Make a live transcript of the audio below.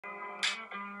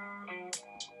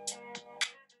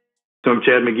So I'm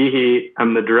Chad McGeehee.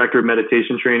 I'm the Director of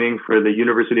Meditation Training for the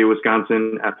University of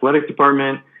Wisconsin Athletic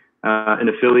Department, an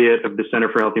affiliate of the Center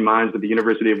for Healthy Minds at the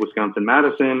University of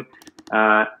Wisconsin-Madison.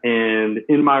 And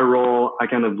in my role, I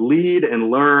kind of lead and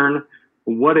learn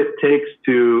what it takes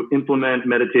to implement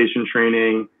meditation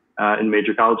training in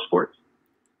major college sports.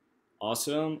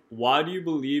 Awesome. Why do you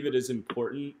believe it is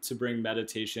important to bring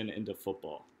meditation into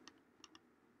football?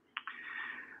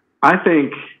 I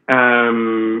think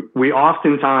we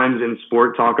oftentimes in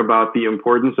sport talk about the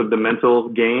importance of the mental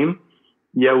game,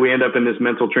 yet we end up in this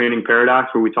mental training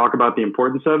paradox where we talk about the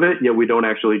importance of it, yet we don't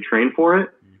actually train for it.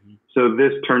 Mm-hmm. So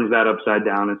this turns that upside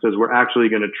down and says we're actually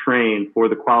going to train for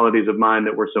the qualities of mind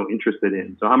that we're so interested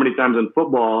in. So how many times in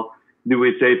football do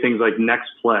we say things like next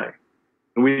play?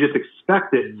 And we just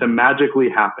expect it to magically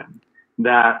happen.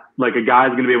 That like a guy's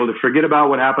going to be able to forget about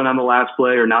what happened on the last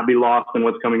play or not be lost in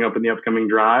what's coming up in the upcoming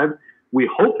drive. We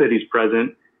hope that he's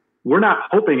present. We're not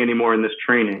hoping anymore in this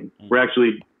training. We're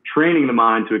actually training the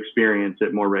mind to experience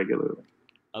it more regularly.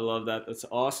 I love that. That's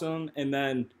awesome. And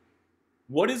then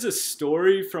what is a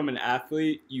story from an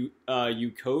athlete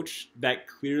you coach that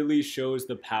clearly shows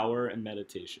the power in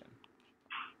meditation?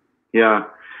 Yeah.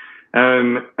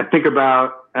 I think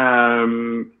about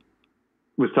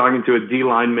was talking to a D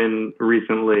lineman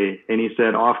recently, and he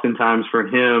said oftentimes for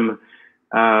him,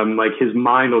 like his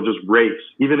mind will just race,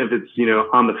 even if it's,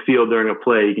 on the field during a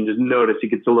play, you can just notice he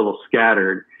gets a little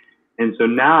scattered. And so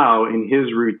now in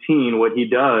his routine, what he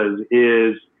does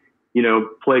is,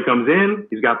 play comes in,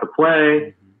 he's got the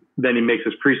play, then he makes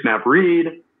his pre-snap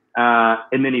read,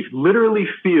 and then he literally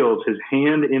feels his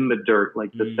hand in the dirt,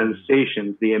 like the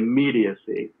sensations, the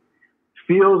immediacy,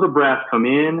 feels a breath come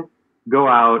in, go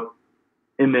out,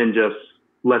 and then just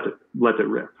lets it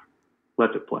rip,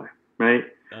 lets it play, right?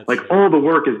 That's like all the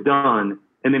work is done,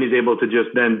 and then he's able to just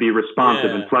then be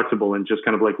responsive and flexible and just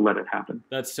kind of like let it happen.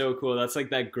 That's so cool. That's like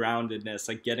that groundedness,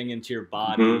 like getting into your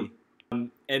body. Mm-hmm.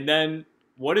 And then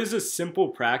what is a simple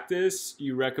practice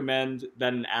you recommend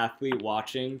that an athlete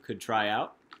watching could try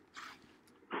out?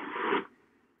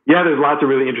 Yeah, there's lots of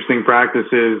really interesting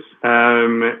practices.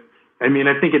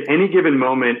 I think at any given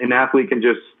moment, an athlete can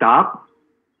just stop.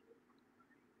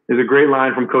 There's a great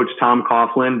line from Coach Tom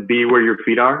Coughlin, be where your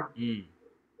feet are.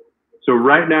 So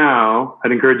right now,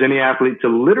 I'd encourage any athlete to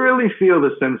literally feel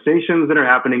the sensations that are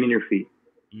happening in your feet.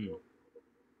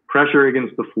 Pressure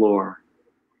against the floor,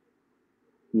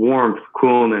 warmth,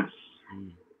 coolness.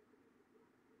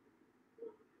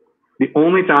 The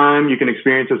only time you can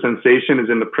experience a sensation is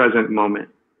in the present moment.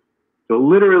 So it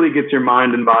literally gets your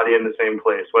mind and body in the same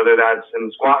place, whether that's in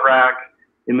the squat rack,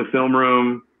 in the film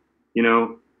room,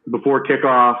 before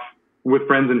kickoff, with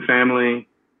friends and family,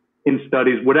 in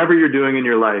studies, whatever you're doing in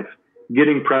your life,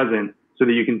 getting present so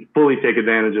that you can fully take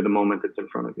advantage of the moment that's in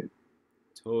front of you.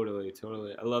 Totally.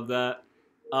 I love that.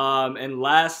 And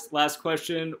last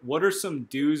question, what are some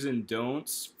do's and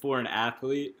don'ts for an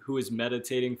athlete who is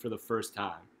meditating for the first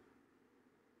time?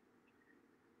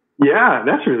 Yeah,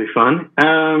 that's really fun.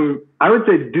 I would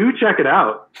say do check it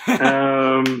out.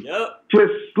 Yep.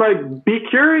 Just like be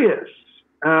curious.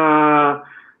 I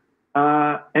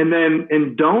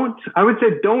would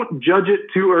say don't judge it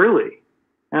too early.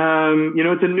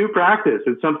 It's a new practice.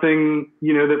 It's something,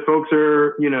 that folks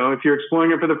are, if you're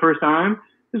exploring it for the first time,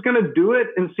 just going to do it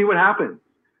and see what happens.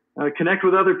 Connect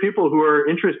with other people who are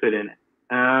interested in it.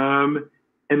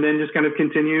 And then just kind of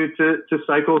continue to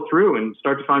cycle through and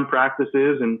start to find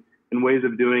practices and ways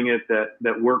of doing it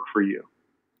that work for you.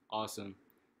 Awesome.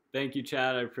 Thank you,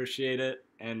 Chad. I appreciate it.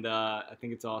 And I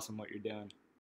think it's awesome what you're doing.